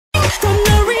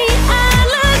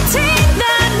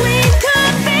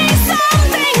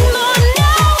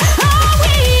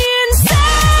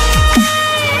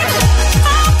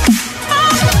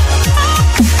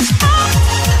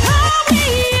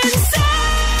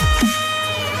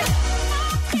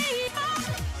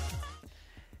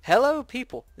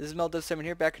people? This is Mel07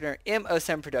 here, back in our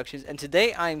M07 Productions, and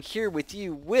today I'm here with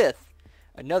you with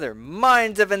another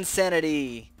Minds of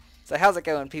Insanity. So how's it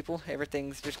going, people?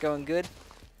 Everything's just going good?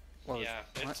 Yeah,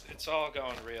 it's all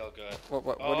going real good.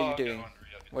 What are you doing?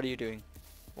 What are you doing?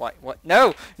 What?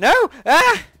 No! No!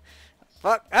 Ah!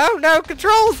 Fuck! Oh no!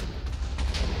 Controls!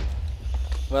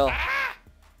 Well, Ah!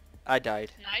 I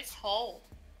died. Nice hole.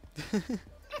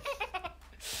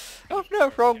 Oh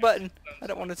no! Wrong button. I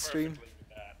don't want to stream.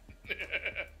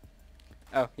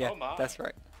 Oh yeah, Oh my. that's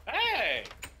right. Hey,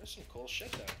 there's some cool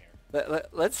shit down here.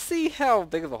 Let's see how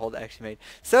big of a hole that actually made.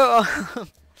 So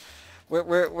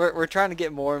we're trying to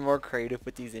get more and more creative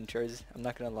with these intros. I'm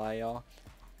not gonna lie, y'all.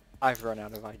 I've run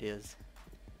out of ideas.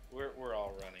 We're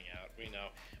all running out. We know.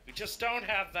 We just don't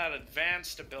have that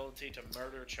advanced ability to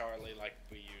murder Charlie like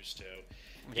we used to.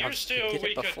 Used to,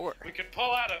 we could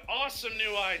pull out an awesome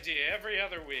new idea every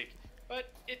other week,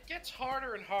 but it gets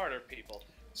harder and harder, people.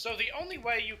 So the only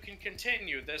way you can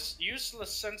continue this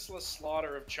useless, senseless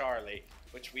slaughter of Charlie,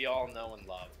 which we all know and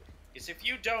love, is if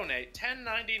you donate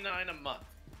 $10.99 a month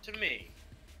to me,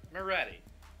 Moretti,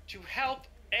 to help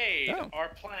aid our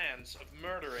plans of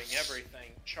murdering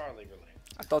everything Charlie related.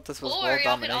 I thought this was world domination.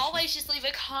 Or you could always just leave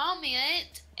a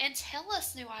comment and tell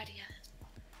us new ideas.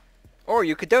 Or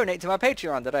you could donate to my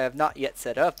Patreon that I have not yet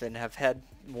set up and have had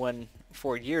one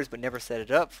for years but never set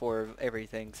it up for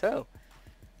everything. So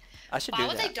I should do that.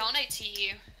 Why would they donate to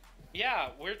you? Yeah,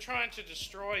 we're trying to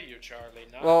destroy you, Charlie.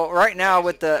 Well, right now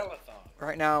with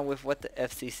what the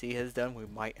FCC has done, we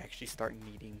might actually start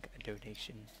needing a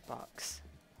donation box.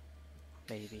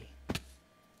 Maybe.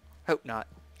 Hope not.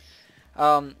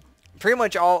 Pretty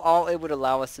much all it would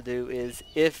allow us to do is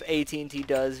if AT&T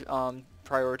does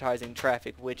prioritizing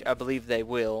traffic, which I believe they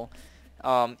will,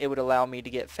 it would allow me to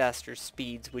get faster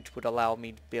speeds, which would allow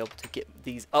me to be able to get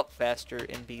these up faster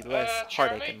and be less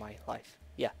heartache in my life.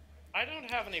 Yeah. I don't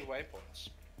have any waypoints.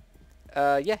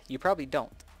 Yeah, you probably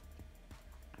don't.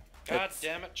 God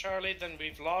damn it, Charlie, then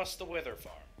we've lost the Wither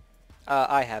Farm.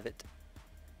 I have it.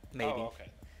 Maybe. Oh,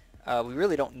 okay. We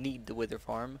really don't need the Wither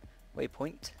Farm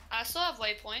waypoint. I still have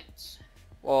waypoints.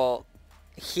 Well,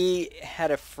 he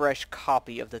had a fresh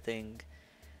copy of the thing.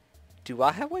 Do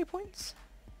I have waypoints?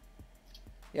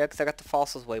 Yeah, because I got the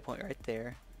fossils waypoint right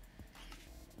there.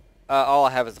 All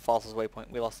I have is the fossils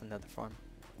waypoint. We lost another farm.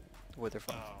 Wither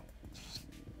Farm. Oh.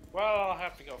 Well, I'll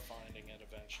have to go finding it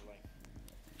eventually.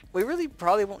 We really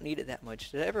probably won't need it that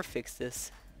much. Did I ever fix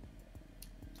this?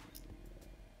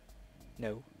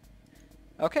 No.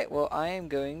 Okay, well, I am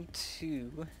going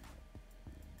to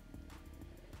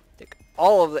take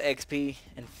all of the XP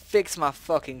and fix my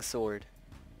fucking sword.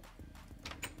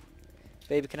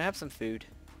 Baby, can I have some food?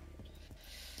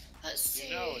 Let's see.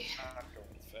 You know it's not going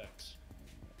to fix.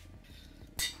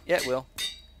 Yeah, it will.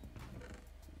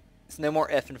 There's no more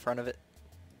F in front of it.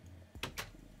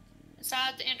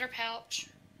 Inside the ender pouch,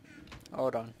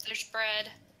 Hold on. there's bread.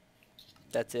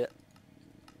 That's it.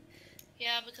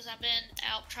 Yeah, because I've been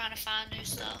out trying to find new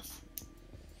stuff.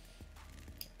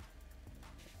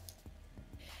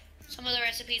 Some of the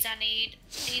recipes I need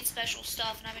special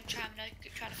stuff, and I've been trying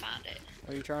to find it.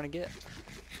 What are you trying to get?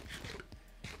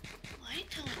 I ain't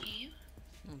telling you.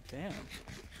 Oh, damn.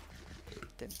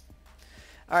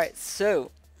 Alright,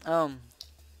 so,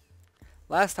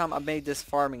 last time I made this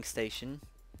farming station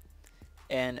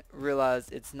and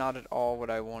realized it's not at all what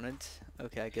I wanted.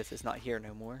 Okay, I guess it's not here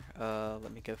no more.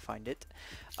 Let me go find it.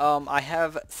 I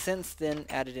have since then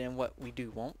added in what we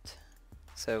do want.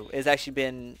 So, it's actually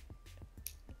been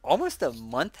almost a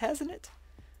month, hasn't it?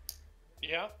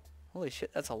 Yeah. Holy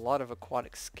shit, that's a lot of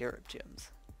aquatic scarab gems.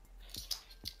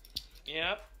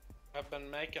 Yep. I've been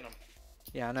making them.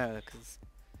 Yeah, I know, because...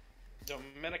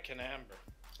 Dominican amber.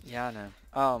 Yeah, I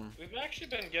know. We've actually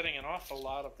been getting an awful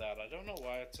lot of that. I don't know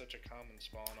why it's such a common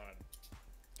spawn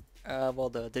item. Well,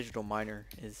 the digital miner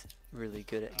is really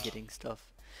good at getting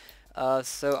stuff.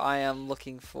 So I am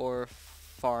looking for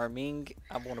farming.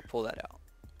 I want to pull that out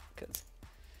because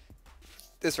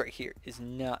this right here is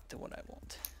not the one I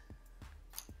want.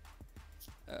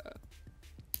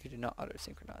 You did not auto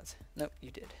synchronize. Nope,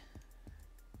 you did.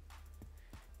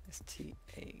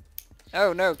 S-T-A.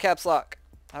 Oh no, caps lock.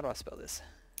 How do I spell this?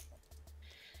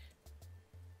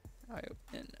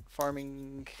 I-O-N.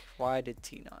 Farming. Why did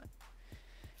T not?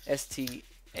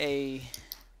 S-T-A.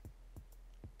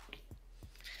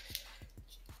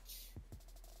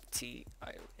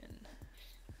 T-I-O-N.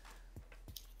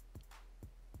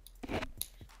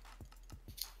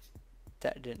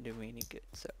 That didn't do me any good,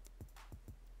 so.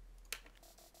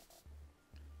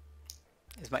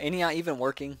 Is my NEI even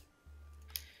working?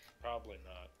 Probably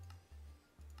not.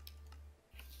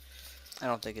 I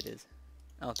don't think it is.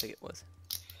 I don't think it was.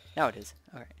 Now it is.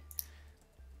 Alright.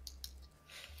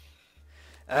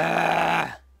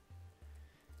 Ah!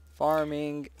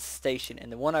 Farming station.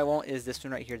 And the one I want is this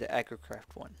one right here, the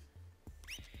AgriCraft one.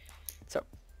 So,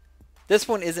 this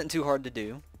one isn't too hard to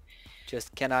do.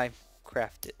 Just, can I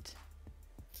craft it?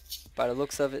 By the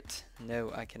looks of it,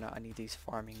 no, I cannot. I need these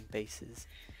farming bases,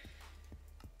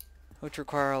 which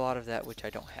require a lot of that, which I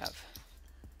don't have.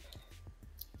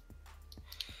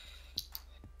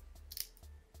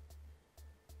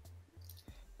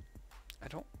 I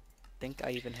don't think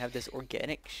I even have this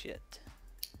organic shit.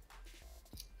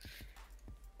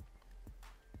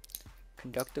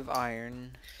 Conductive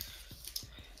iron.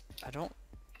 I don't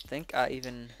think I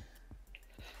even...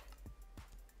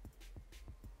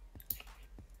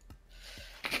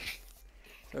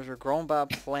 Those are grown by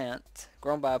plants.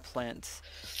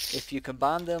 If you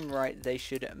combine them right, they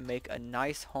should make a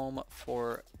nice home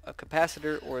for a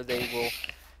capacitor, or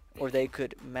they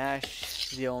could mash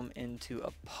them into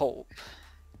a pulp.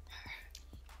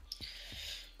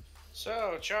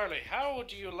 So, Charlie, how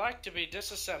would you like to be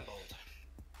disassembled?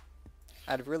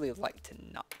 I'd really like to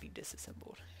not be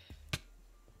disassembled.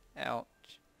 Ouch.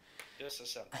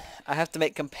 Disassembled. I have to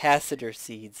make capacitor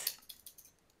seeds.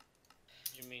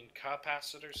 You mean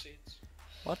capacitor seeds?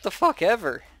 What the fuck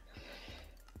ever?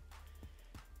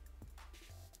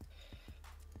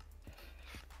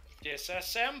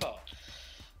 Disassemble.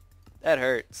 That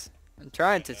hurts. I'm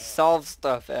trying to solve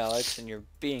stuff, Alex, and you're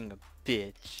being a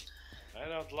bitch. I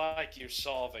don't like you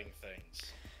solving things.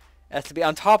 It has to be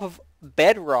on top of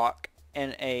bedrock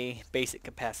and a basic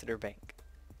capacitor bank.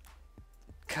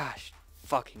 Gosh,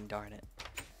 fucking darn it.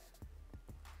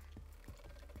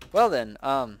 Well then,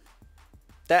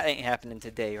 that ain't happening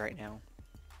today right now.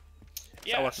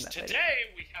 Yes,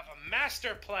 today we have a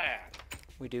master plan.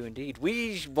 We do indeed.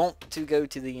 We want to go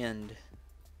to the end.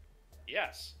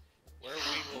 Yes. Where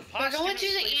we will We're going to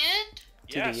the end?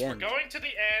 Yes, we're going to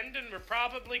the end, and we're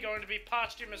probably going to be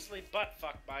posthumously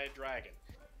butt-fucked by a dragon.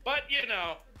 But, you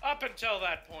know, up until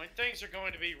that point, things are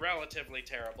going to be relatively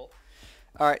terrible.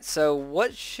 Alright, so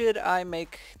what should I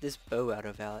make this bow out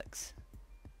of, Alex?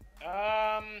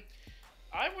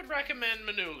 I would recommend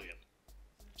Manulium.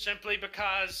 Simply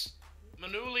because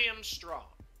Manulium's strong.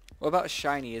 What about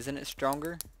shiny? Isn't it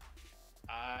stronger?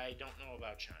 I don't know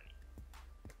about shiny.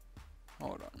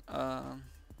 Hold on.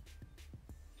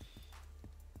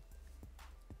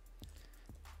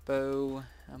 Bow.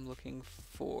 I'm looking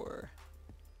for...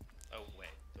 Oh, wait.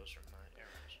 Those are my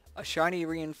arrows. A shiny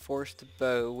reinforced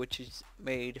bow, which is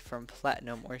made from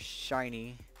platinum or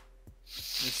shiny.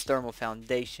 Needs thermal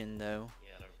foundation, though.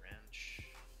 Yeah, a wrench.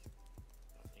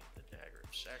 Don't need the dagger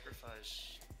of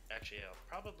sacrifice. Actually, I'll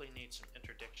probably need some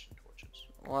interdiction torches.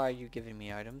 Why are you giving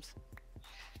me items?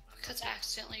 Because I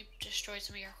accidentally destroyed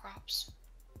some of your crops.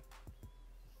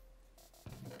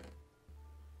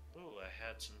 Ooh, I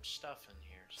had some stuff in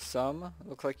here. Some?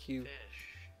 Look like you... Fish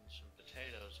and some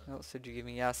potatoes. What else did you give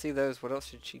me? Yeah, I see those. What else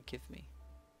did she give me?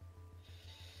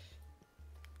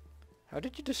 How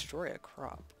did you destroy a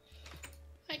crop?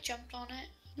 I jumped on it.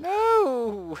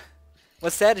 No!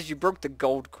 What's sad is you broke the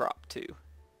gold crop, too.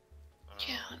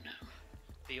 Yeah, I know.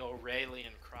 The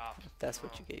Aurelian crop. That's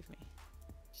what you gave me.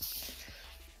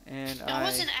 And That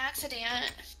was an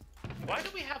accident. Why do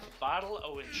we have a bottle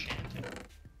of enchanting?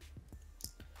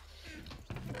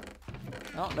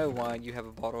 I don't know why you have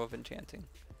a bottle of enchanting.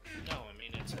 No, I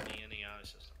mean it's in the NEI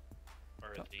system.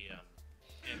 Or the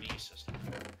ME system.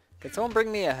 Can someone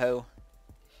bring me a hoe?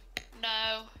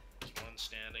 No. There's one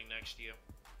standing next to you.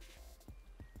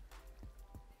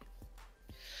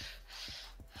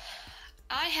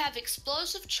 I have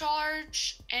explosive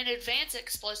charge and advanced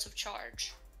explosive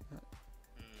charge.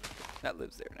 That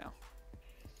lives there now.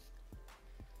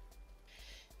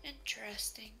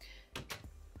 Interesting.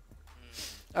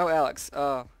 Oh, Alex,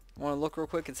 want to look real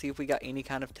quick and see if we got any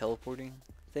kind of teleporting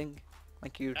thing?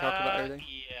 Like you were talking about earlier?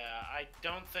 Yeah, I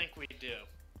don't think we do.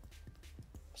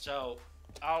 So,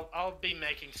 I'll be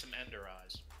making some ender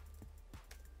eyes.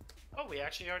 Oh, we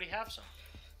actually already have some.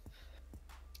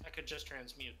 I could just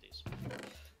transmute these.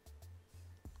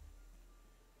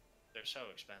 They're so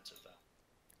expensive, though.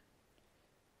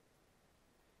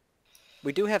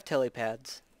 We do have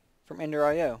telepads from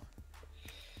Ender.io.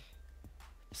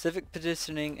 Specific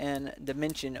positioning and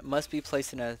dimension must be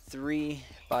placed in a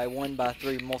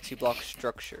 3x1x3 multi-block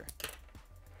structure.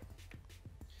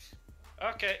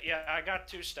 Okay, yeah, I got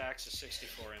 2 stacks of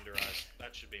 64 ender eyes.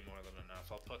 That should be more than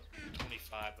enough. I'll put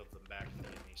 25 of them back in the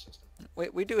ME system.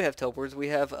 Wait, we do have teleporters. We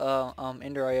have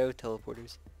Ender.io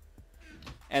teleporters.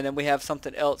 And then we have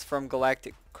something else from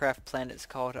Galactic Craft Planets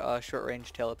called Short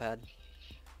Range Telepad.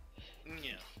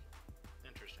 Yeah,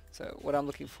 interesting. So what I'm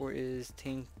looking for is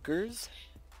tinkers.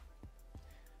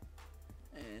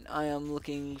 And I am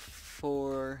looking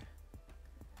for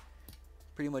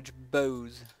pretty much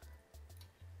bows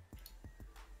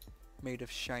made of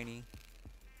shiny.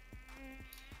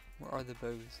 Where are the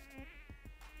bows?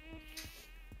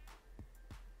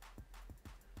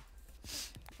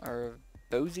 Are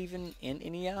bows even in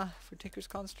NEI for Tinker's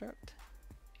Construct?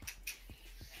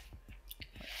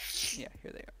 Yeah,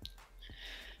 here they are.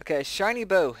 Okay, shiny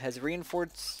bow has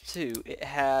reinforced 2. It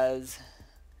has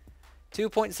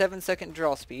 2.7 second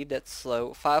draw speed, that's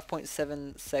slow.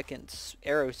 5.7 seconds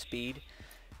arrow speed.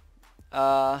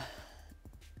 It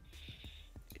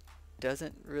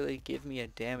doesn't really give me a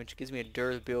damage. It gives me a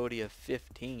durability of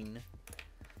 15.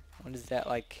 What is that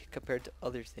like compared to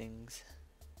other things?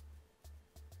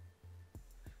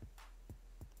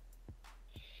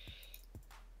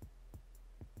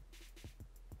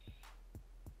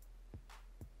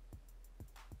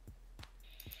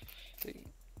 See,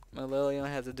 my Lilium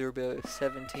has a durability of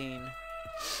 17.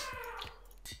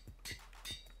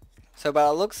 So by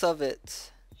the looks of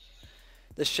it,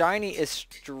 the shiny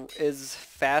is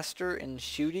faster in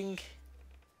shooting.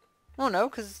 Oh no,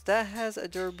 because that has a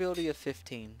durability of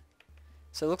 15.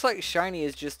 So it looks like shiny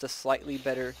is just a slightly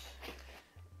better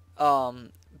bow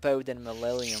than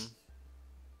Millennium.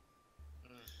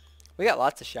 We got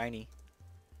lots of shiny.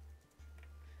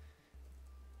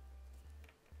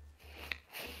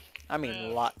 I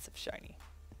mean lots of shiny.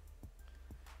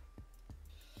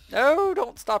 No,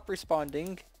 don't stop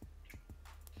responding.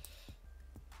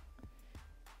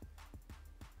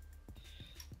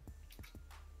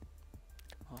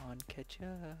 Come on, catch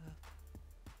up.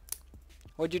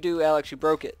 What'd you do, Alex? You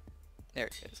broke it. There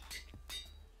it is.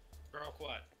 Broke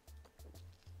what?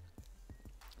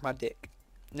 My dick.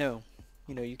 No,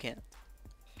 you know you can't.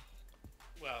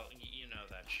 Well, you know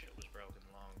that shit was broken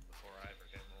long before I ever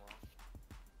came along.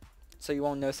 So you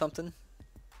won't know something?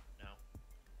 No.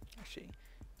 Actually,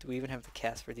 do we even have the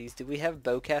cast for these? Do we have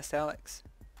bow cast, Alex?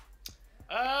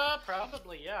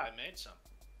 Probably, yeah, I made some.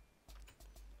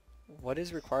 What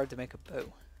is required to make a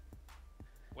bow?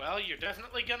 Well, you're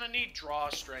definitely gonna need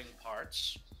drawstring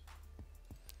parts.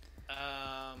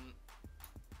 Oh,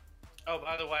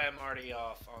 by the way, I'm already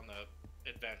off on the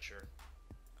adventure.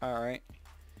 Alright.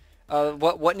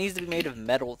 What needs to be made of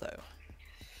metal, though?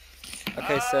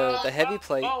 Okay, so the heavy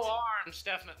plate... Bow arms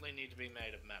definitely need to be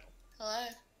made of metal. Hello.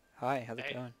 Hi, how's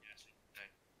it going? Hey,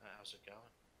 how's it going?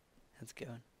 How's it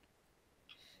going?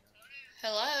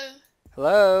 Hello.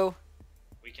 Hello?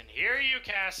 We can hear you,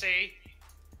 Cassie.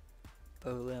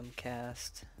 Bow limb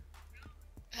cast.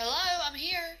 Hello, I'm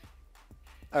here.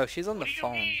 Oh, she's on the What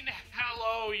phone. do you mean,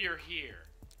 hello, you're here?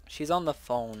 She's on the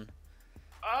phone.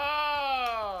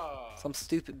 Oh! Some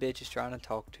stupid bitch is trying to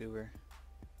talk to her.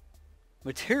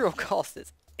 Material cost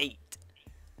is 8.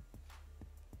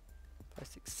 5,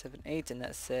 6, 7, 8, and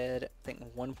that said, I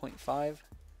think 1.5.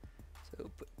 So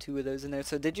put 2 of those in there.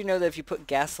 So did you know that if you put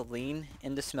gasoline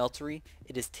in the smeltery,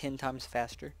 it is 10 times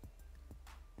faster?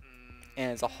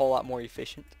 And it's a whole lot more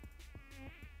efficient.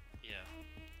 Yeah.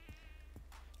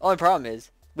 Only problem is,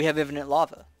 we have infinite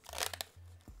lava.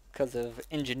 Because of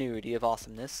ingenuity of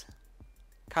awesomeness.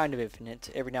 Kind of infinite.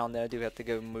 Every now and then I do have to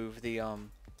go move the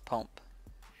pump.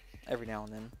 Every now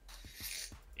and then.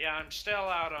 Yeah, I'm still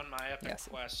out on my epic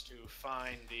quest to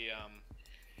find the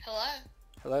Hello.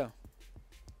 Hello.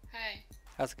 Hey.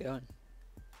 How's it going?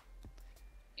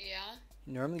 Yeah.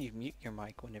 Normally you mute your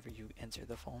mic whenever you answer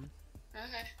the phone.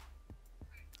 Okay.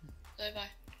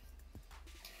 Bye.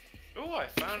 Ooh, I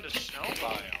found a snow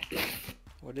biome.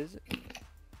 What is it?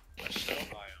 A snow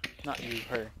biome. Not you,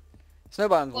 her. Snow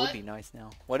biomes What? would be nice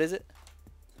now. What is it?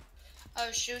 Oh,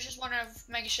 she was just wondering if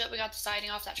making sure that we got the siding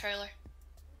off that trailer.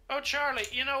 Oh, Charlie,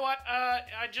 you know what?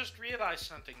 I just realized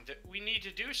something. That we need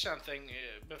to do something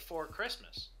before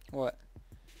Christmas. What?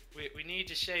 We need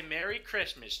to say Merry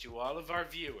Christmas to all of our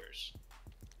viewers.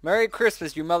 Merry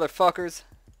Christmas, you motherfuckers!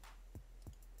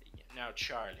 Now,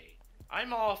 Charlie,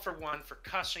 I'm all for one for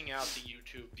cussing out the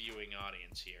YouTube viewing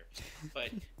audience here. But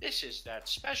this is that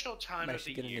special time I'm of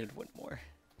the actually gonna year need one more.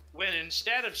 when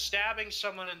instead of stabbing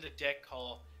someone in the dick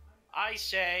hole, I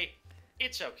say,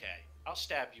 it's okay. I'll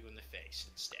stab you in the face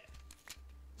instead.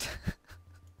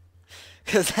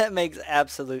 Because that makes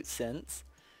absolute sense.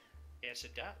 Yes,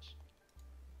 it does.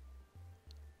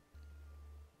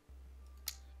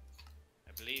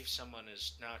 I believe someone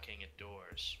is knocking at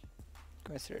doors.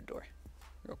 Go answer the door.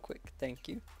 Real quick. Thank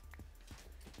you.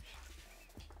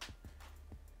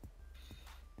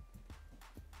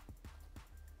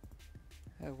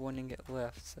 I have 1 ingot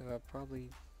left, so I probably...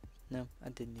 No, I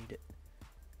didn't need it.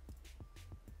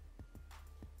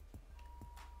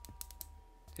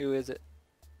 Who is it?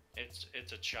 It's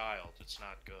a child. It's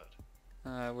not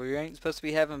good. We ain't supposed to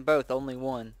be having both, only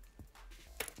one.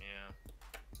 Yeah.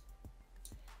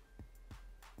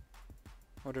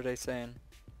 What are they saying?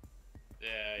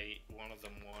 Yeah, one of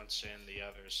them wants in, the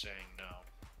other's saying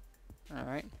no.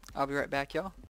 Alright, I'll be right back, y'all.